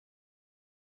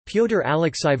Fyodor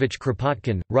Alexeyevich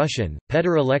Kropotkin, Russian,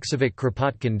 Petr Alexeyevich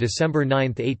Kropotkin December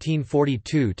 9,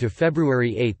 1842 to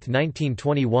February 8,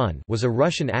 1921 was a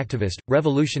Russian activist,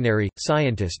 revolutionary,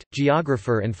 scientist,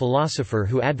 geographer and philosopher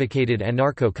who advocated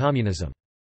anarcho-communism.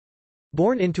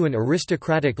 Born into an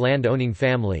aristocratic land-owning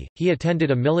family, he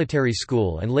attended a military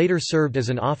school and later served as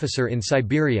an officer in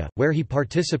Siberia, where he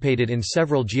participated in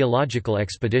several geological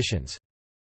expeditions.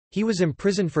 He was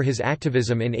imprisoned for his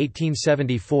activism in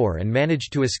 1874 and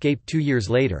managed to escape 2 years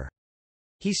later.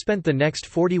 He spent the next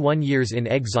 41 years in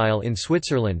exile in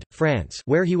Switzerland, France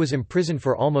where he was imprisoned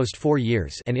for almost 4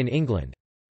 years and in England.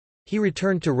 He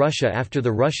returned to Russia after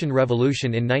the Russian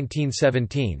Revolution in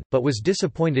 1917, but was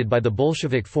disappointed by the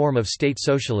Bolshevik form of state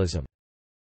socialism.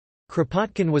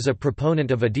 Kropotkin was a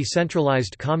proponent of a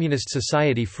decentralized communist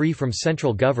society free from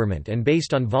central government and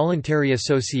based on voluntary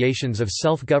associations of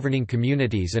self-governing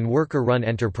communities and worker-run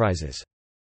enterprises.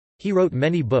 He wrote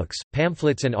many books,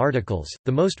 pamphlets and articles,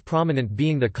 the most prominent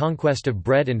being The Conquest of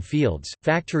Bread and Fields,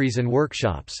 Factories and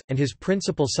Workshops, and his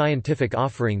principal scientific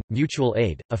offering, Mutual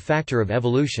Aid, A Factor of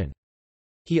Evolution.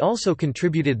 He also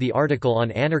contributed the article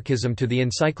on anarchism to the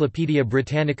Encyclopædia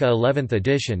Britannica 11th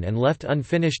edition and left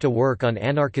unfinished a work on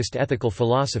anarchist ethical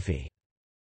philosophy.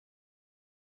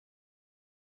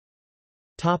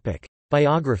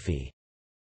 Biography.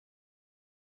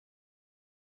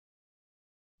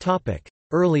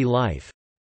 Early life.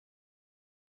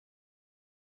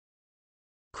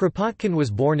 Kropotkin was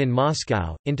born in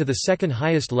Moscow, into the second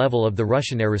highest level of the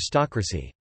Russian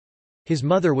aristocracy. His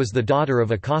mother was the daughter of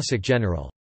a Cossack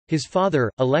general. His father,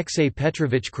 Alexei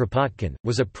Petrovich Kropotkin,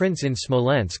 was a prince in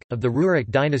Smolensk, of the Rurik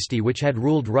dynasty which had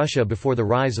ruled Russia before the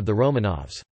rise of the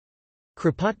Romanovs.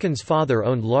 Kropotkin's father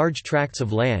owned large tracts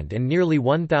of land and nearly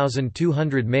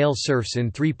 1,200 male serfs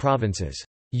in 3 provinces.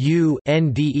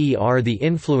 The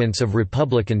influence of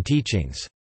Republican teachings.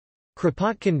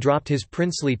 Kropotkin dropped his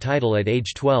princely title at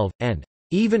age 12, and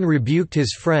even rebuked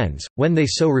his friends, when they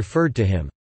so referred to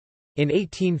him. In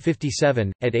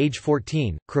 1857, at age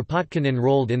 14, Kropotkin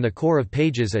enrolled in the Corps of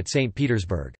Pages at St.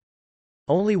 Petersburg.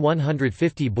 Only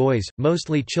 150 boys,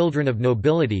 mostly children of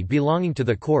nobility belonging to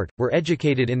the court, were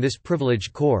educated in this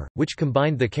privileged corps, which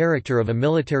combined the character of a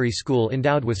military school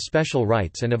endowed with special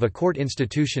rights and of a court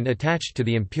institution attached to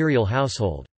the imperial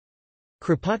household.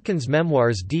 Kropotkin's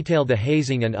memoirs detail the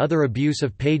hazing and other abuse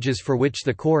of pages for which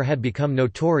the corps had become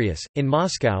notorious. In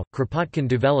Moscow, Kropotkin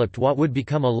developed what would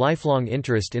become a lifelong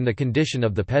interest in the condition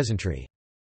of the peasantry.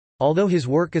 Although his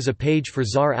work as a page for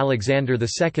Tsar Alexander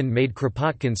II made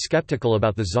Kropotkin skeptical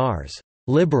about the Tsar's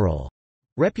liberal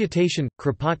reputation,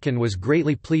 Kropotkin was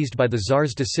greatly pleased by the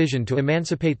Tsar's decision to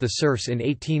emancipate the serfs in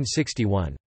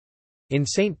 1861. In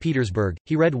St. Petersburg,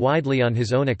 he read widely on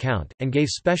his own account, and gave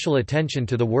special attention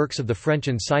to the works of the French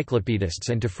encyclopedists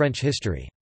and to French history.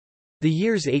 The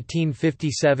years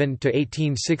 1857 to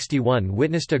 1861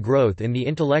 witnessed a growth in the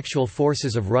intellectual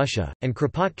forces of Russia, and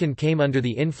Kropotkin came under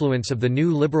the influence of the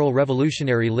new liberal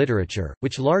revolutionary literature,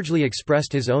 which largely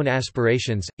expressed his own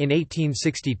aspirations. In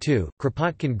 1862,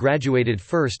 Kropotkin graduated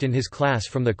first in his class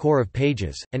from the Corps of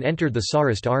Pages, and entered the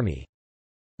Tsarist army.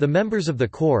 The members of the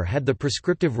corps had the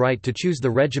prescriptive right to choose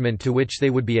the regiment to which they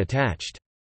would be attached.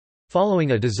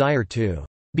 Following a desire to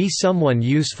be someone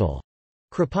useful,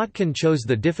 Kropotkin chose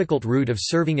the difficult route of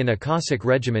serving in a Cossack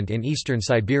regiment in eastern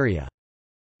Siberia.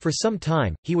 For some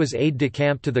time, he was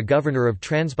aide-de-camp to the governor of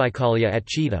Transbaikalia at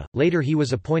Chita. Later he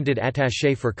was appointed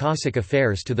attaché for Cossack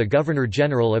affairs to the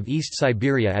governor-general of East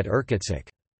Siberia at Irkutsk.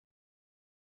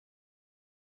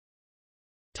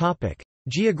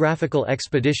 Geographical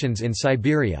expeditions in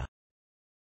Siberia.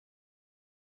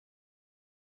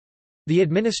 The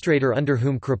administrator under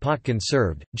whom Kropotkin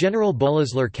served, General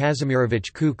Boleslav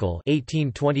Kazimirovich Kukul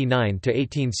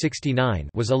 (1829–1869),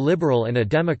 was a liberal and a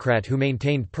Democrat who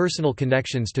maintained personal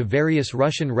connections to various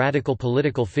Russian radical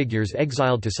political figures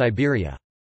exiled to Siberia.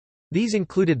 These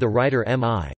included the writer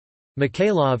M.I.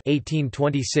 Mikhailov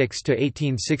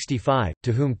 (1826–1865),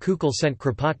 to whom Kukul sent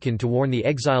Kropotkin to warn the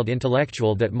exiled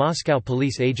intellectual that Moscow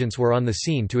police agents were on the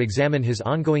scene to examine his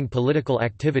ongoing political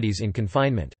activities in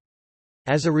confinement.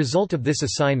 As a result of this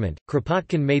assignment,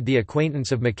 Kropotkin made the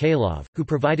acquaintance of Mikhailov, who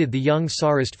provided the young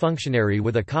Tsarist functionary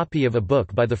with a copy of a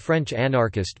book by the French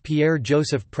anarchist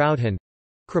Pierre-Joseph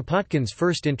Proudhon—Kropotkin's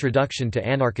first introduction to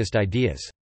anarchist ideas.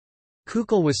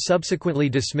 Kukul was subsequently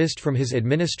dismissed from his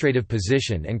administrative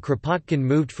position and Kropotkin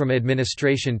moved from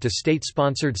administration to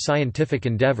state-sponsored scientific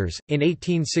endeavors. In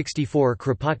 1864,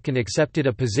 Kropotkin accepted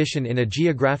a position in a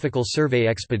geographical survey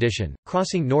expedition,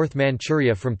 crossing North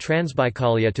Manchuria from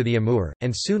Transbaikalia to the Amur,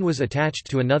 and soon was attached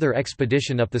to another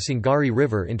expedition up the Sungari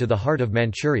River into the heart of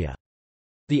Manchuria.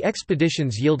 The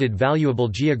expeditions yielded valuable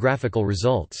geographical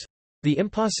results. The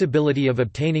impossibility of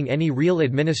obtaining any real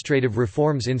administrative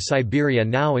reforms in Siberia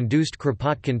now induced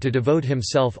Kropotkin to devote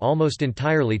himself almost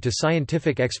entirely to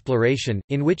scientific exploration,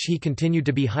 in which he continued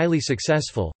to be highly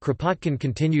successful. Kropotkin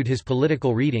continued his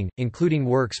political reading, including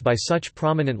works by such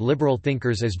prominent liberal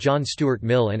thinkers as John Stuart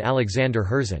Mill and Alexander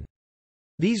Herzen.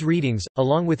 These readings,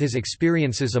 along with his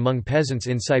experiences among peasants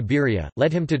in Siberia,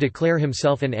 led him to declare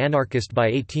himself an anarchist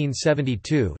by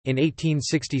 1872. In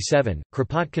 1867,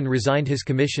 Kropotkin resigned his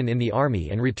commission in the army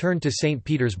and returned to St.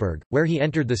 Petersburg, where he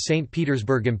entered the St.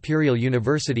 Petersburg Imperial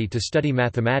University to study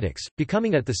mathematics,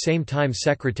 becoming at the same time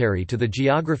secretary to the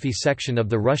geography section of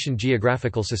the Russian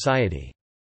Geographical Society.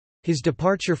 His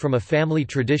departure from a family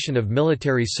tradition of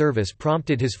military service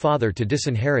prompted his father to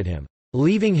disinherit him,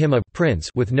 leaving him a prince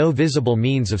with no visible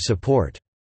means of support.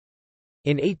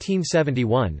 In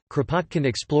 1871, Kropotkin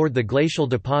explored the glacial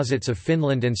deposits of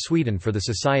Finland and Sweden for the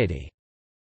Society.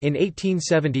 In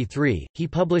 1873, he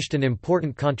published an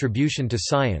important contribution to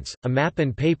science, a map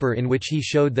and paper in which he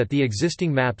showed that the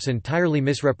existing maps entirely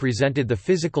misrepresented the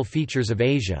physical features of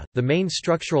Asia. The main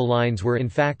structural lines were in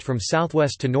fact from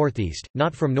southwest to northeast,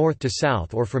 not from north to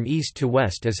south or from east to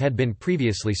west as had been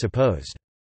previously supposed.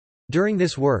 During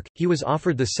this work, he was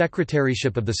offered the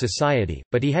secretaryship of the Society,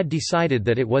 but he had decided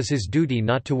that it was his duty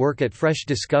not to work at fresh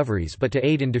discoveries but to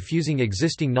aid in diffusing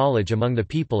existing knowledge among the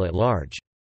people at large.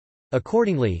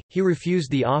 Accordingly, he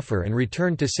refused the offer and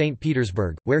returned to St.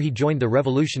 Petersburg, where he joined the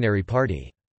Revolutionary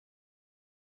Party.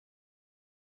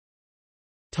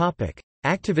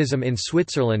 Activism in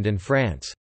Switzerland and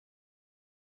France.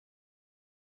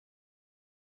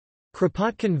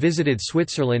 Kropotkin visited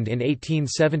Switzerland in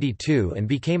 1872 and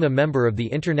became a member of the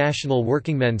International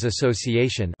Workingmen's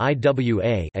Association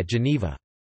 (IWA) at Geneva.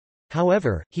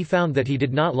 However, he found that he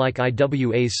did not like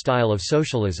IWA's style of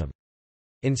socialism.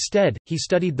 Instead, he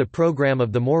studied the program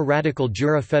of the more radical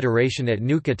Jura Federation at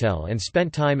Neuchâtel and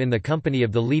spent time in the company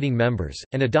of the leading members,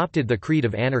 and adopted the creed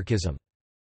of anarchism.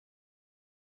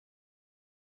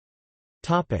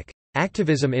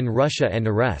 Activism in Russia and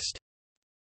arrest.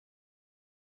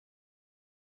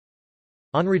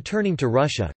 On returning to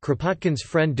Russia, Kropotkin's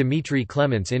friend Dmitry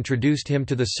Clements introduced him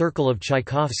to the Circle of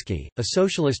Tchaikovsky, a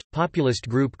socialist, populist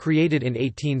group created in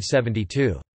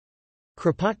 1872.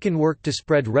 Kropotkin worked to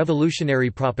spread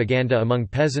revolutionary propaganda among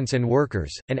peasants and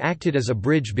workers, and acted as a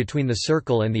bridge between the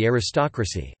circle and the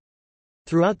aristocracy.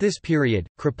 Throughout this period,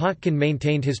 Kropotkin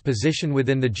maintained his position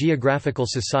within the Geographical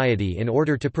Society in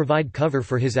order to provide cover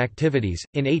for his activities.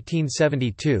 In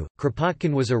 1872,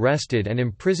 Kropotkin was arrested and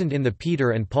imprisoned in the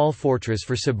Peter and Paul fortress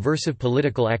for subversive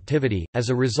political activity, as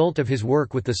a result of his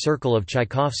work with the Circle of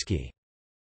Tchaikovsky.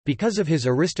 Because of his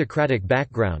aristocratic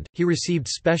background, he received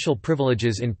special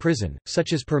privileges in prison,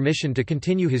 such as permission to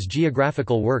continue his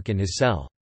geographical work in his cell.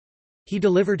 He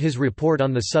delivered his report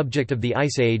on the subject of the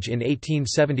Ice Age in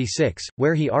 1876,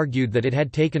 where he argued that it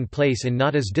had taken place in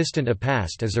not as distant a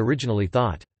past as originally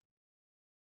thought.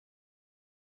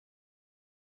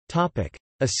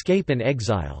 Escape and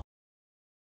exile.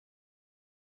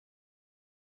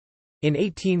 In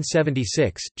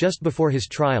 1876, just before his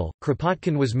trial,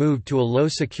 Kropotkin was moved to a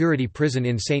low-security prison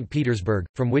in St. Petersburg,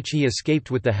 from which he escaped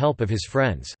with the help of his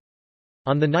friends.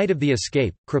 On the night of the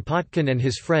escape, Kropotkin and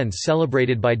his friends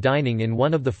celebrated by dining in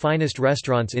one of the finest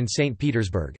restaurants in St.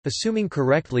 Petersburg, assuming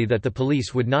correctly that the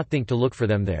police would not think to look for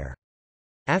them there.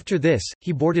 After this,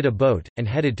 he boarded a boat, and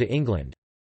headed to England.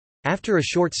 After a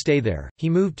short stay there, he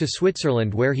moved to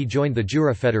Switzerland where he joined the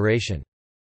Jura Federation.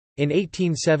 In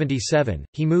 1877,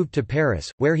 he moved to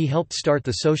Paris, where he helped start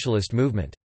the socialist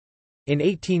movement. In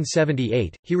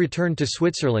 1878, he returned to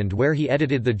Switzerland where he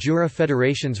edited the Jura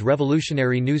Federation's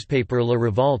revolutionary newspaper La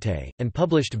Revolte, and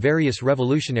published various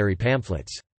revolutionary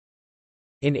pamphlets.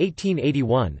 In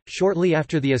 1881, shortly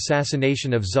after the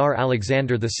assassination of Tsar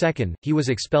Alexander II, he was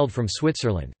expelled from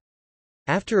Switzerland.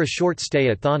 After a short stay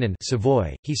at Thonon,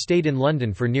 Savoy, he stayed in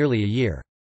London for nearly a year.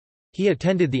 He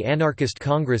attended the Anarchist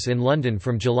Congress in London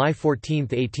from July 14,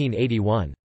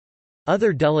 1881.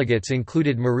 Other delegates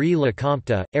included Marie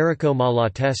Lecomte, Errico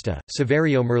Malatesta,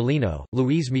 Saverio Merlino,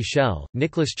 Louise Michel,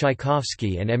 Nicolas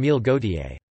Tchaikovsky and Émile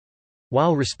Gautier.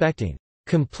 While respecting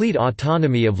complete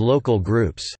autonomy of local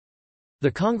groups, the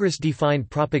Congress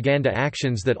defined propaganda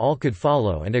actions that all could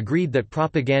follow and agreed that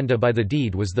propaganda by the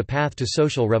deed was the path to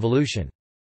social revolution.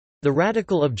 The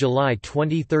Radical of July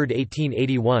 23,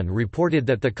 1881 reported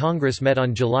that the Congress met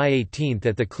on July 18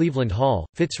 at the Cleveland Hall,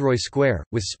 Fitzroy Square,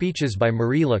 with speeches by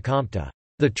Marie Lecomte,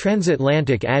 the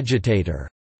transatlantic agitator,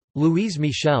 Louise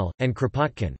Michel, and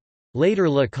Kropotkin. Later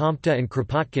Lecompte and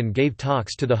Kropotkin gave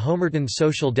talks to the Homerton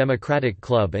Social Democratic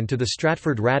Club and to the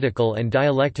Stratford Radical and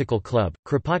Dialectical Club.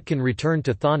 Kropotkin returned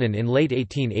to Thonon in late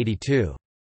 1882.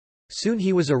 Soon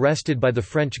he was arrested by the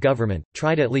French government,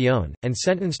 tried at Lyon, and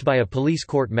sentenced by a police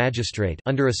court magistrate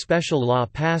under a special law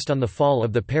passed on the fall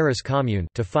of the Paris Commune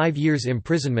to 5 years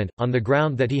imprisonment, on the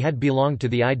ground that he had belonged to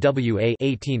the IWA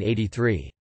 1883.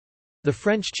 The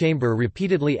French chamber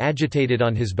repeatedly agitated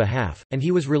on his behalf, and he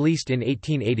was released in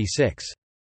 1886.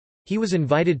 He was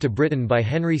invited to Britain by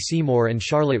Henry Seymour and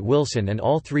Charlotte Wilson, and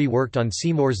all three worked on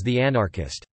Seymour's The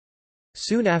Anarchist.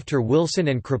 Soon after, Wilson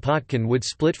and Kropotkin would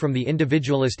split from the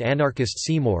individualist anarchist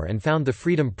Seymour and found the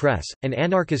Freedom Press, an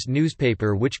anarchist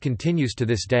newspaper which continues to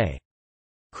this day.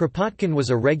 Kropotkin was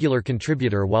a regular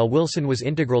contributor while Wilson was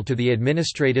integral to the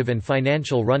administrative and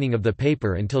financial running of the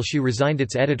paper until she resigned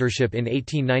its editorship in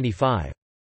 1895.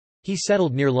 He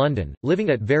settled near London, living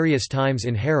at various times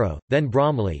in Harrow, then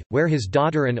Bromley, where his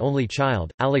daughter and only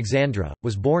child, Alexandra,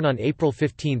 was born on April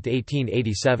 15,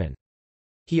 1887.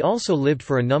 He also lived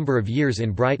for a number of years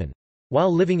in Brighton.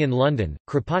 While living in London,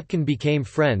 Kropotkin became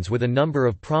friends with a number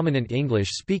of prominent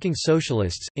English-speaking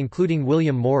socialists, including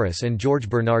William Morris and George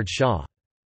Bernard Shaw.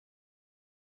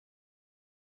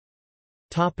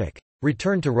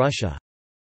 Return to Russia.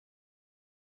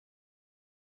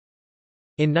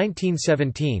 In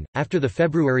 1917, after the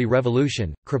February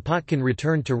Revolution, Kropotkin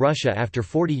returned to Russia after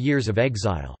 40 years of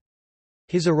exile.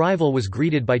 His arrival was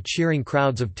greeted by cheering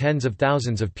crowds of tens of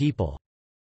thousands of people.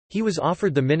 He was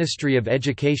offered the Ministry of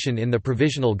Education in the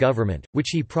Provisional Government, which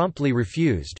he promptly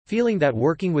refused, feeling that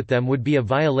working with them would be a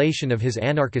violation of his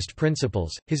anarchist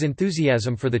principles. His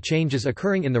enthusiasm for the changes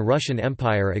occurring in the Russian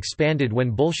Empire expanded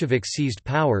when Bolsheviks seized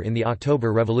power in the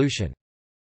October Revolution.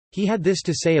 He had this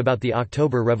to say about the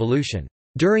October Revolution.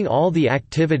 During all the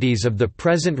activities of the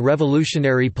present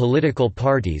revolutionary political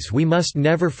parties, we must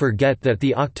never forget that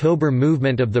the October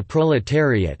movement of the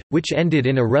proletariat, which ended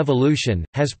in a revolution,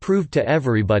 has proved to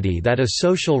everybody that a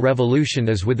social revolution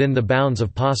is within the bounds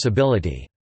of possibility.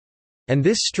 And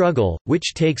this struggle,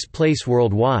 which takes place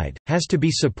worldwide, has to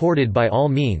be supported by all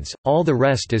means, all the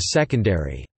rest is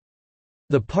secondary.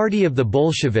 The party of the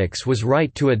Bolsheviks was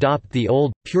right to adopt the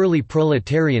old, purely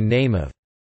proletarian name of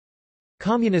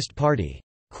Communist Party.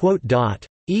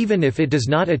 Even if it does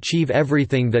not achieve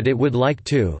everything that it would like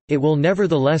to, it will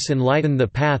nevertheless enlighten the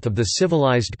path of the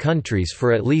civilized countries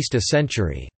for at least a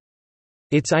century.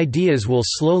 Its ideas will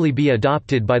slowly be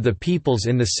adopted by the peoples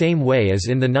in the same way as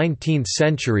in the 19th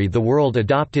century the world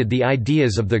adopted the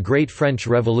ideas of the Great French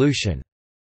Revolution.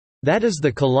 That is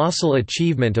the colossal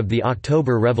achievement of the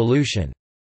October Revolution.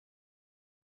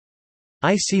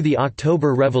 I see the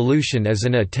October Revolution as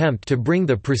an attempt to bring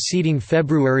the preceding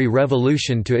February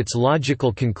Revolution to its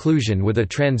logical conclusion with a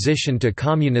transition to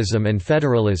communism and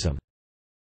federalism."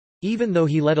 Even though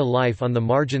he led a life on the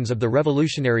margins of the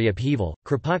revolutionary upheaval,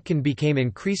 Kropotkin became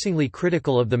increasingly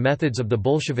critical of the methods of the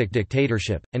Bolshevik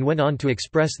dictatorship, and went on to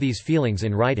express these feelings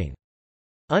in writing.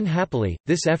 Unhappily,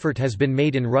 this effort has been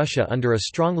made in Russia under a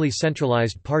strongly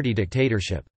centralized party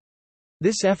dictatorship.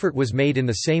 This effort was made in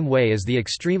the same way as the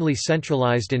extremely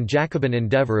centralized and Jacobin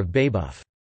endeavor of Babeuf.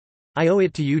 I owe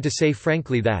it to you to say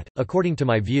frankly that, according to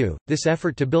my view, this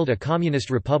effort to build a communist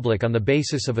republic on the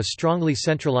basis of a strongly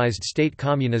centralized state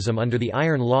communism under the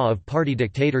iron law of party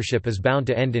dictatorship is bound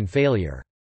to end in failure.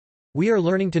 We are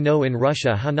learning to know in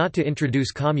Russia how not to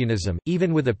introduce communism,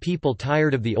 even with a people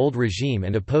tired of the old regime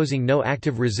and opposing no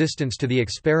active resistance to the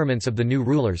experiments of the new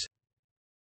rulers.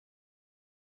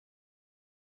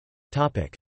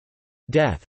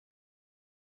 Death.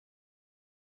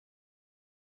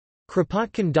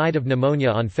 Kropotkin died of pneumonia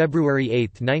on February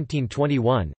 8,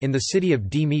 1921, in the city of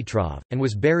Dmitrov, and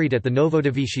was buried at the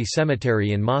Novodevichy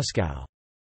Cemetery in Moscow.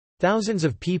 Thousands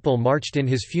of people marched in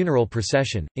his funeral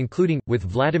procession, including, with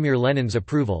Vladimir Lenin's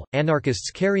approval, anarchists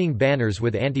carrying banners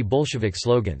with anti-Bolshevik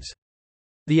slogans.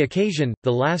 The occasion,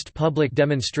 the last public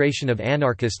demonstration of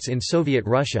anarchists in Soviet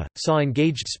Russia, saw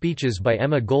engaged speeches by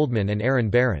Emma Goldman and Aaron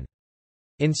Baron.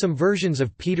 In some versions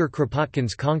of Peter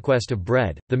Kropotkin's Conquest of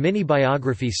Bread, the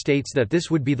mini-biography states that this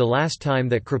would be the last time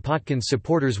that Kropotkin's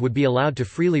supporters would be allowed to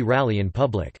freely rally in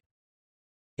public.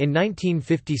 In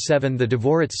 1957 the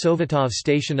Dvorets-Sovetov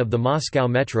station of the Moscow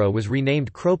Metro was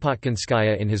renamed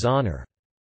Kropotkinskaya in his honor.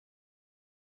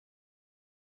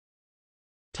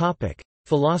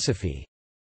 Philosophy.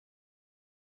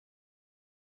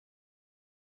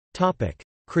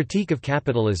 Critique of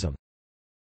capitalism.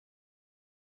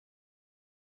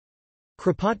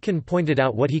 Kropotkin pointed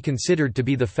out what he considered to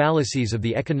be the fallacies of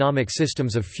the economic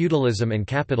systems of feudalism and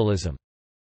capitalism.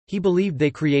 He believed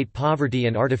they create poverty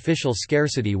and artificial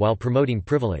scarcity while promoting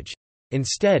privilege.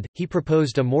 Instead, he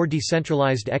proposed a more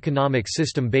decentralized economic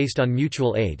system based on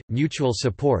mutual aid, mutual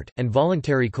support, and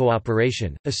voluntary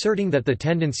cooperation, asserting that the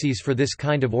tendencies for this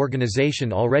kind of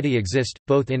organization already exist,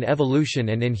 both in evolution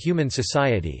and in human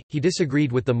society. He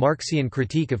disagreed with the Marxian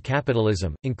critique of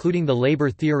capitalism, including the labor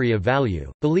theory of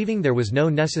value, believing there was no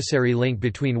necessary link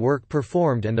between work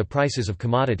performed and the prices of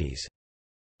commodities.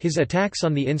 His attacks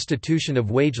on the institution of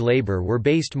wage labor were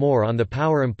based more on the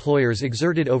power employers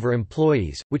exerted over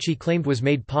employees, which he claimed was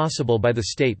made possible by the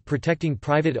state protecting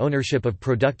private ownership of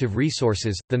productive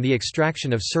resources, than the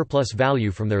extraction of surplus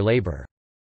value from their labor.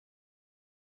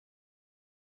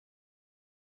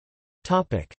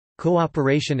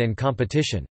 Cooperation and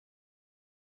competition.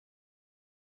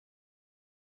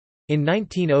 In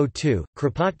 1902,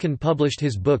 Kropotkin published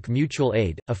his book Mutual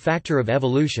Aid, A Factor of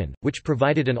Evolution, which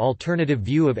provided an alternative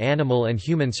view of animal and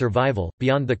human survival,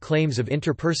 beyond the claims of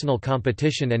interpersonal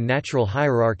competition and natural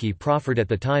hierarchy proffered at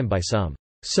the time by some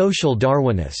social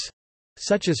Darwinists,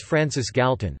 such as Francis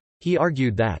Galton. He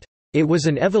argued that it was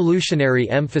an evolutionary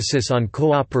emphasis on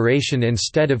cooperation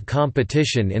instead of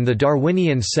competition in the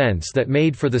Darwinian sense that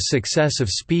made for the success of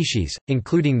species,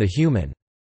 including the human.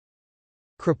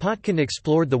 Kropotkin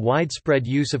explored the widespread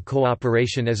use of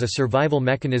cooperation as a survival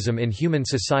mechanism in human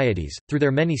societies, through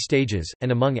their many stages,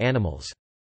 and among animals.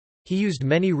 He used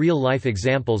many real-life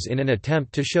examples in an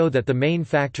attempt to show that the main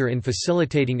factor in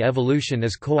facilitating evolution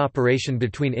is cooperation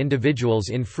between individuals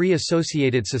in free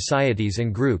associated societies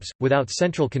and groups, without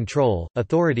central control,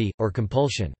 authority, or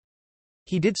compulsion.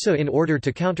 He did so in order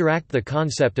to counteract the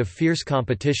concept of fierce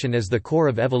competition as the core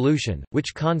of evolution,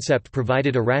 which concept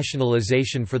provided a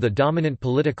rationalization for the dominant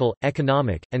political,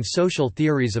 economic, and social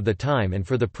theories of the time and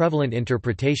for the prevalent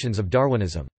interpretations of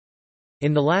Darwinism.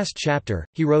 In the last chapter,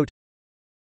 he wrote,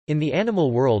 "In the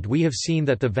animal world we have seen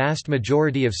that the vast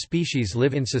majority of species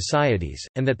live in societies,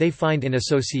 and that they find in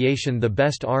association the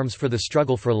best arms for the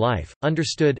struggle for life,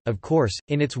 understood, of course,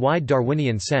 in its wide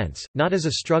Darwinian sense, not as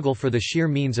a struggle for the sheer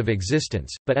means of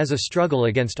existence, but as a struggle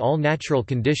against all natural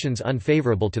conditions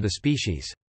unfavorable to the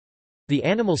species. The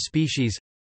animal species,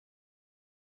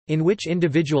 in which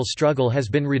individual struggle has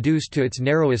been reduced to its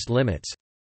narrowest limits,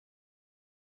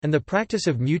 and the practice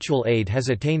of mutual aid has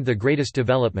attained the greatest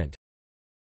development,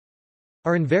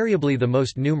 are invariably the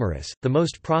most numerous, the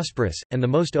most prosperous, and the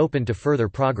most open to further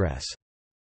progress.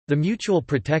 The mutual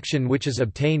protection which is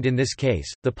obtained in this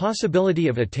case, the possibility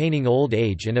of attaining old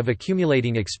age and of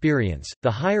accumulating experience, the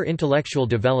higher intellectual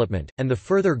development, and the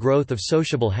further growth of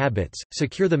sociable habits,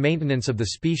 secure the maintenance of the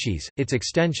species, its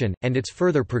extension, and its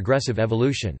further progressive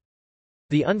evolution.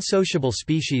 The unsociable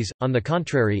species, on the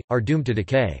contrary, are doomed to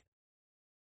decay."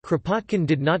 Kropotkin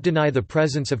did not deny the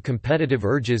presence of competitive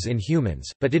urges in humans,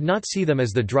 but did not see them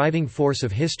as the driving force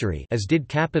of history, as did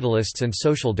capitalists and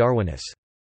social Darwinists.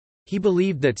 He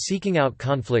believed that seeking out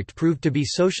conflict proved to be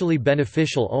socially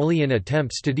beneficial only in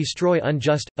attempts to destroy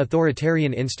unjust,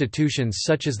 authoritarian institutions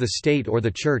such as the state or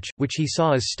the church, which he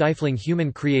saw as stifling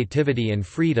human creativity and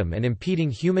freedom and impeding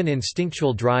human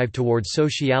instinctual drive towards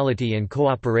sociality and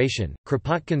cooperation.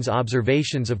 Kropotkin's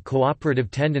observations of cooperative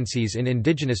tendencies in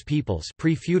indigenous peoples,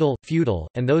 pre-feudal, feudal,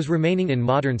 and those remaining in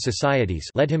modern societies,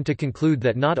 led him to conclude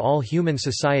that not all human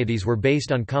societies were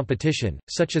based on competition,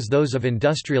 such as those of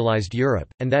industrialized Europe,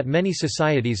 and that many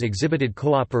societies exhibited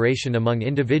cooperation among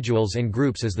individuals and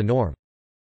groups as the norm.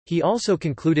 He also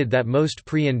concluded that most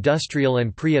pre-industrial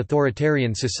and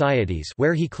pre-authoritarian societies,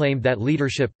 where he claimed that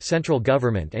leadership, central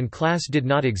government and class did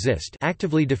not exist,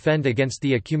 actively defend against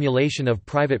the accumulation of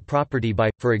private property by,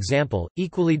 for example,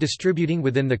 equally distributing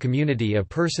within the community a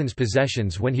person's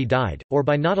possessions when he died, or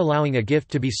by not allowing a gift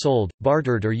to be sold,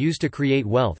 bartered or used to create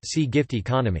wealth. See gift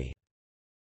economy.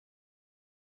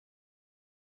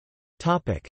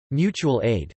 Mutual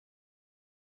aid.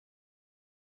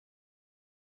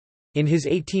 In his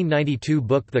 1892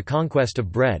 book The Conquest of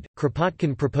Bread,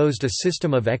 Kropotkin proposed a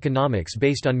system of economics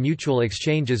based on mutual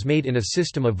exchanges made in a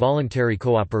system of voluntary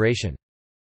cooperation.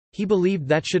 He believed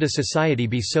that should a society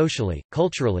be socially,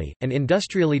 culturally, and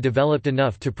industrially developed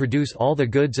enough to produce all the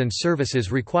goods and services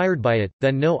required by it,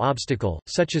 then no obstacle,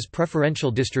 such as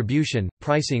preferential distribution,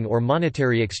 pricing or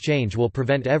monetary exchange will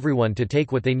prevent everyone to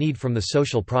take what they need from the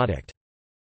social product.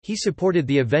 He supported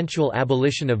the eventual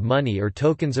abolition of money or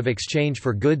tokens of exchange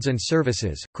for goods and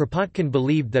services. Kropotkin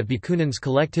believed that Bakunin's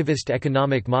collectivist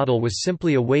economic model was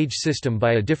simply a wage system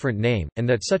by a different name, and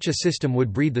that such a system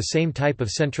would breed the same type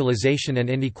of centralization and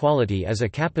inequality as a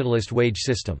capitalist wage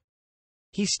system.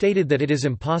 He stated that it is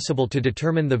impossible to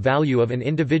determine the value of an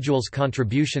individual's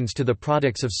contributions to the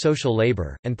products of social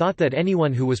labor, and thought that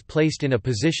anyone who was placed in a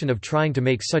position of trying to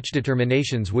make such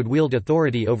determinations would wield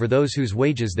authority over those whose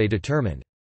wages they determined.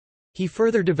 He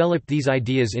further developed these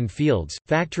ideas in fields,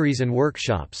 factories and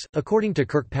workshops, according to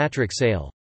Kirkpatrick Sale.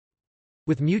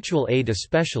 With mutual aid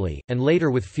especially, and later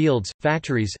with fields,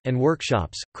 factories, and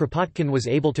workshops, Kropotkin was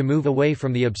able to move away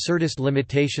from the absurdist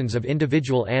limitations of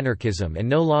individual anarchism and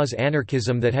no-laws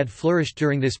anarchism that had flourished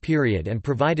during this period and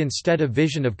provide instead a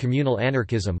vision of communal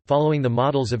anarchism, following the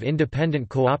models of independent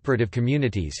cooperative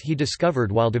communities he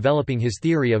discovered while developing his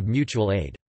theory of mutual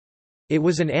aid. It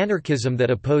was an anarchism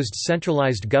that opposed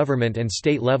centralized government and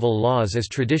state-level laws as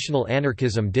traditional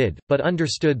anarchism did, but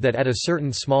understood that at a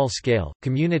certain small scale,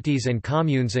 communities and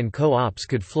communes and co-ops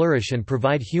could flourish and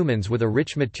provide humans with a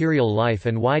rich material life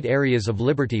and wide areas of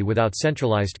liberty without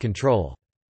centralized control.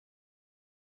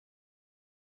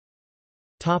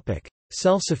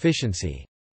 Self-sufficiency.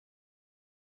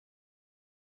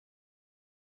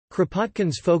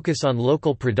 Kropotkin's focus on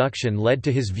local production led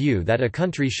to his view that a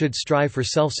country should strive for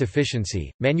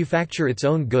self-sufficiency, manufacture its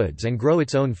own goods and grow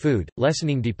its own food,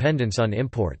 lessening dependence on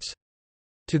imports.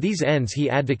 To these ends he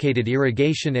advocated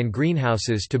irrigation and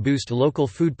greenhouses to boost local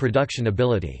food production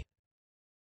ability.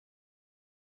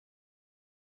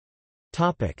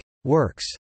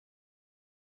 Works.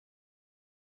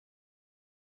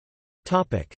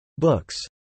 Books.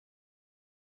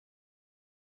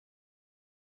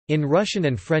 In Russian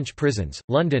and French Prisons,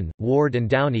 London, Ward and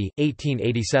Downey,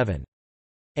 1887.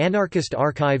 Anarchist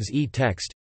Archives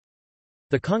e-text.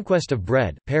 The Conquest of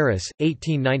Bread, Paris,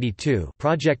 1892.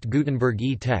 Project Gutenberg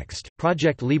e-text,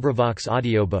 Project LibreVox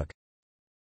audiobook.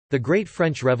 The Great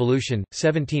French Revolution,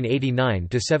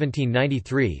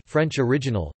 1789–1793. French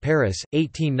original, Paris,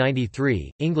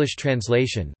 1893. English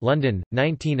translation, London,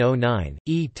 1909.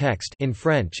 E-text in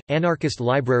French, Anarchist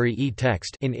Library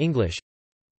e-text in English.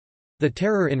 The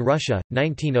Terror in Russia,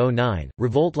 1909,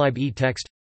 Revoltlib e-text.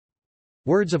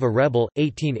 Words of a Rebel,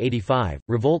 1885,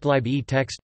 Revoltlib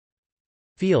e-text.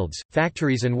 Fields,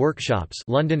 Factories and Workshops,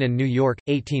 London and New York,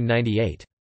 1898.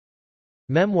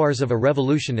 Memoirs of a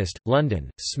Revolutionist, London,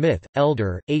 Smith,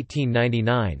 Elder,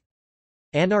 1899.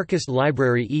 Anarchist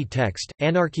Library e-text,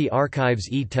 Anarchy Archives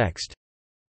e-text.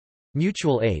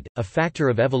 Mutual Aid, A Factor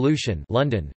of Evolution,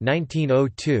 London,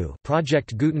 1902.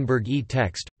 Project Gutenberg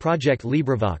e-text, Project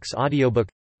LibreVox audiobook.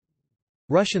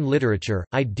 Russian Literature,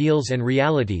 Ideals and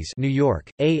Realities, New York,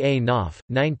 A. A. Knopf,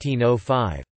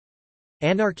 1905.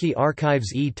 Anarchy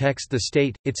Archives e-text, The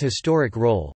State, Its Historic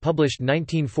Role, published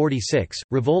 1946.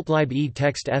 Revoltlib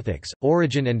e-text, Ethics,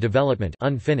 Origin and Development,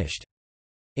 unfinished.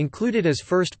 Included as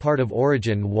first part of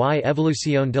Origin y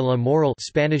Evolución de la Moral,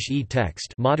 Spanish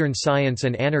e-text, Modern Science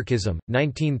and Anarchism,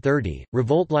 1930.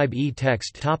 Revoltlib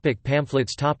e-text.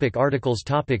 Pamphlets. Articles.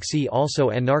 See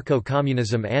also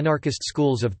Anarcho-communism, Anarchist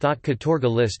schools of thought.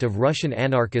 Katorga list of Russian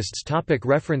anarchists.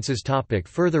 References.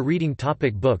 Further reading.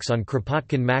 Books on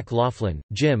Kropotkin. McLaughlin,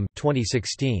 Jim,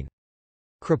 2016.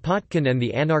 Kropotkin and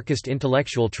the Anarchist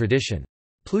Intellectual Tradition.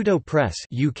 Pluto Press,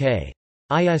 UK.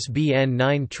 ISBN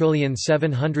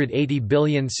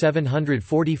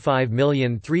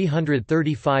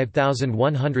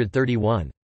 9780745335131.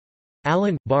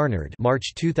 Allen, Barnard,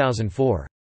 March 2004.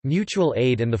 Mutual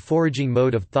Aid and the Foraging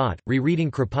Mode of Thought,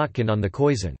 Rereading Kropotkin on the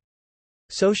Koizan.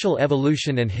 Social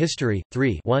Evolution and History,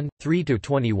 3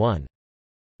 3–21.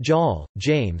 Joll,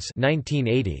 James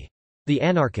 1980. The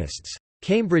Anarchists.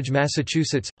 Cambridge,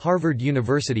 Massachusetts, Harvard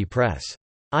University Press.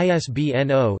 ISBN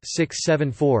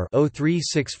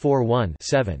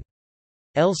 0-674-03641-7.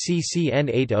 LCCN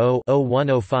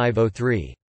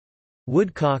 80-010503.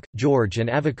 Woodcock, George and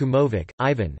Avakumovic,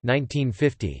 Ivan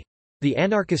 1950. The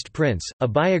Anarchist Prince, A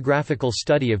Biographical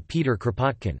Study of Peter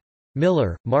Kropotkin.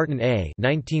 Miller, Martin A.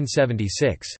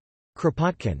 1976.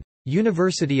 Kropotkin.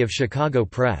 University of Chicago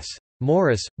Press.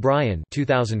 Morris, Brian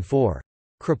 2004.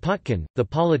 Kropotkin, The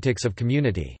Politics of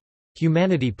Community.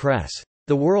 Humanity Press.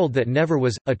 The World That Never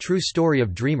Was, A True Story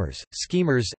of Dreamers,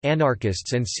 Schemers,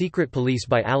 Anarchists and Secret Police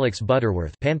by Alex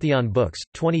Butterworth, Pantheon Books,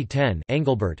 2010.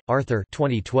 Engelbert, Arthur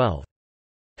 2012.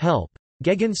 Help.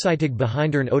 Gegenseitig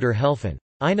Behindern oder helfen.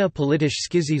 Eine politische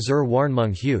Skizze zur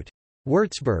Warnung Hut.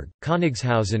 Würzburg,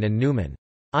 Königshausen and Newman.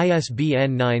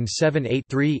 ISBN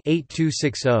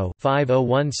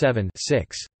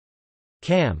 978-3-8260-5017-6.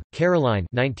 Kam, Caroline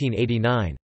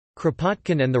 1989.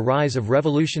 Kropotkin and the Rise of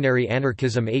Revolutionary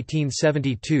Anarchism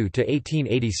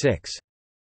 1872–1886.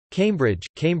 Cambridge,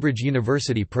 Cambridge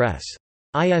University Press.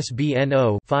 ISBN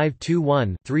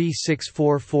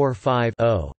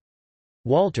 0-521-36445-0.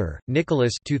 Walter,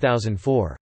 Nicholas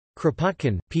 2004.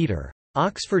 Kropotkin, Peter.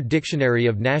 Oxford Dictionary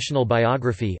of National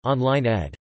Biography online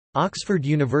ed. Oxford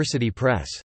University Press.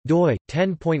 doi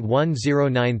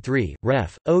 10.1093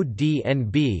 ref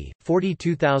ODNB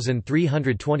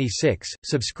 42326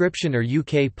 subscription or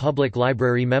UK Public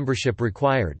Library membership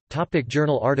required. Topic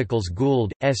journal articles.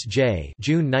 Gould, S.J.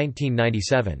 June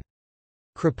 1997.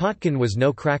 Kropotkin was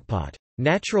no crackpot.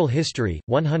 Natural History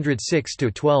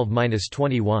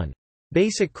 106-12-21.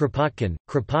 Basic Kropotkin,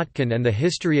 Kropotkin and the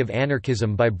History of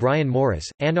Anarchism by Brian Morris,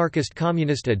 Anarchist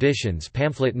Communist Editions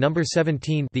Pamphlet No.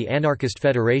 17 The Anarchist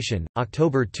Federation,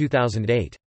 October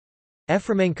 2008.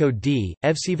 Efremenko D.,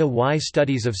 Evseva Y.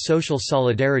 Studies of Social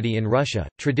Solidarity in Russia,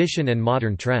 Tradition and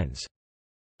Modern Trends.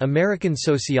 American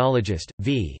Sociologist,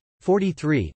 v.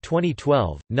 43,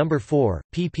 2012, No. 4,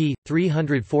 pp.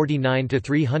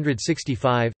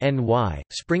 349–365, NY,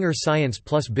 Springer Science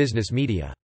Plus Business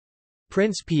Media.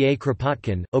 Prince P. A.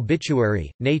 Kropotkin,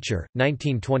 Obituary, Nature,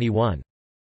 1921.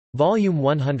 Volume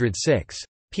 106.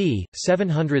 p.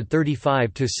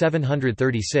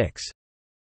 735–736.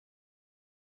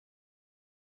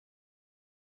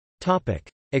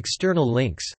 External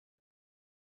links.